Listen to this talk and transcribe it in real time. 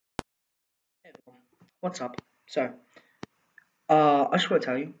What's up? So, I just want to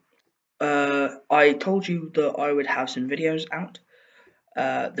tell you, I told you that I would have some videos out.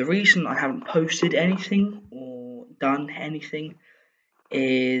 The reason I haven't posted anything or done anything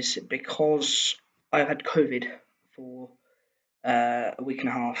is because I've had COVID for a week and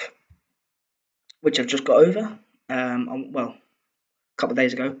a half, which I've just got over. Well, a couple of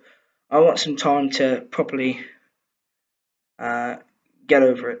days ago. I want some time to properly uh, get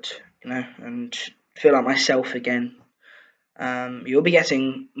over it, and feel like myself again. You'll be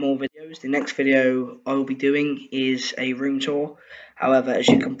getting more videos. The next video I will be doing is a room tour. However, as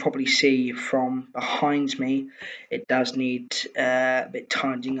you can probably see from behind me, it does need a bit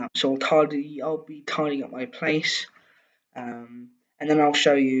tidying up. So I'll be tidying up my place, and then I'll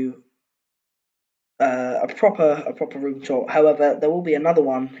show you a proper room tour. However, there will be another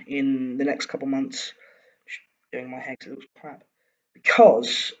one in the next couple months. Doing my hair 'cause it looks crap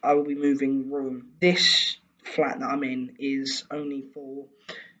because I will be moving room. This flat that I'm in is only for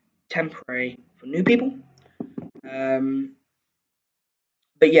temporary for new people. But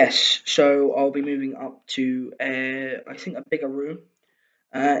yes, so I'll be moving up to I think a bigger room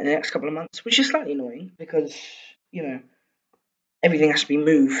in the next couple of months, which is slightly annoying because you know everything has to be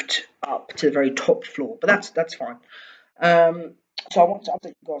moved up to the very top floor, but that's fine. Um, so I want to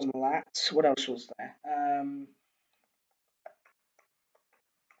update you guys on that. What else was there?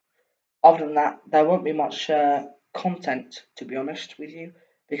 Other than that, there won't be much content, to be honest with you,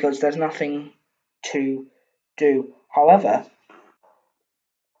 because there's nothing to do. However,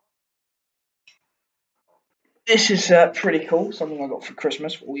 this is pretty cool, something I got for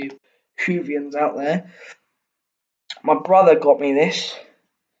Christmas for all you Whovians out there. My brother got me this,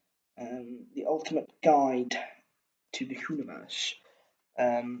 the ultimate guide to the universe.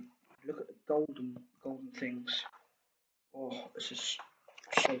 Look at the golden things. Oh, this is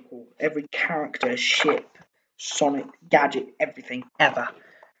so cool. Every character, ship, Sonic, gadget, everything ever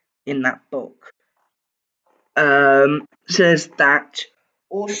in that book. Says that.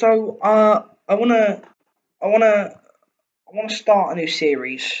 Also, I wanna, I wanna start a new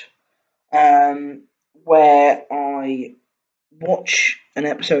series, where I watch an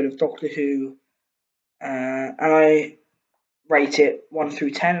episode of Doctor Who, and I rate it 1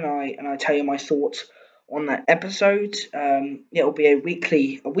 through 10, and I tell you my thoughts on that episode. It'll be a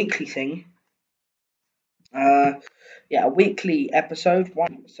weekly thing. A weekly episode,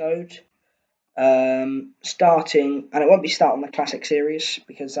 one episode. Starting, and it won't be starting the classic series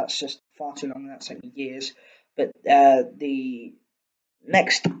because that's just far too long. That's taken years. But the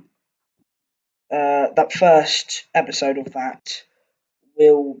next, that first episode of that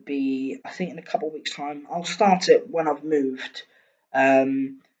will be, I think, in a couple of weeks' time. I'll start it when I've moved.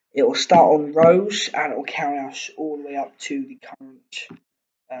 It will start on Rose, and it will carry us all the way up to the current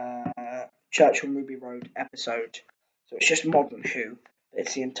Churchill Ruby Road episode. So it's just Modern Who.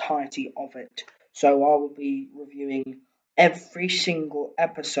 It's the entirety of it. So I will be reviewing every single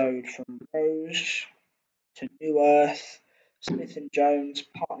episode from Rose to New Earth, Smith and Jones,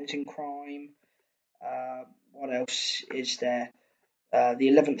 Partners in Crime. What else is there? The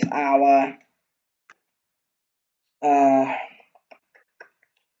 11th Hour. Uh,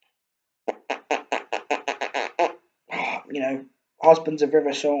 Husbands of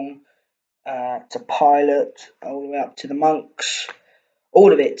River Song, to Pilot, all the way up to the Monks.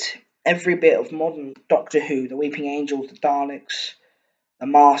 All of it. Every bit of modern Doctor Who, the Weeping Angels, the Daleks, the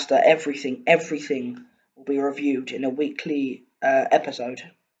Master, everything will be reviewed in a weekly episode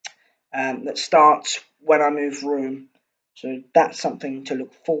that starts when I move room. So that's something to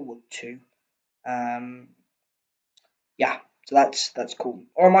look forward to. So that's cool.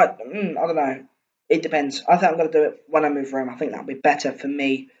 Or I might, I don't know. It depends. I think I'm gonna do it when I move room. I think that'll be better for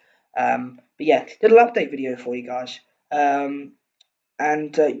me. But yeah, little update video for you guys. And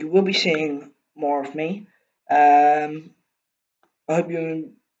you will be seeing more of me. I hope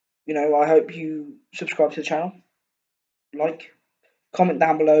I hope you subscribe to the channel, like, comment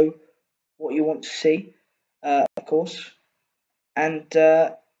down below what you want to see, of course, and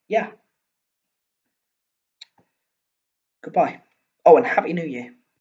yeah, goodbye. Oh, and Happy New Year.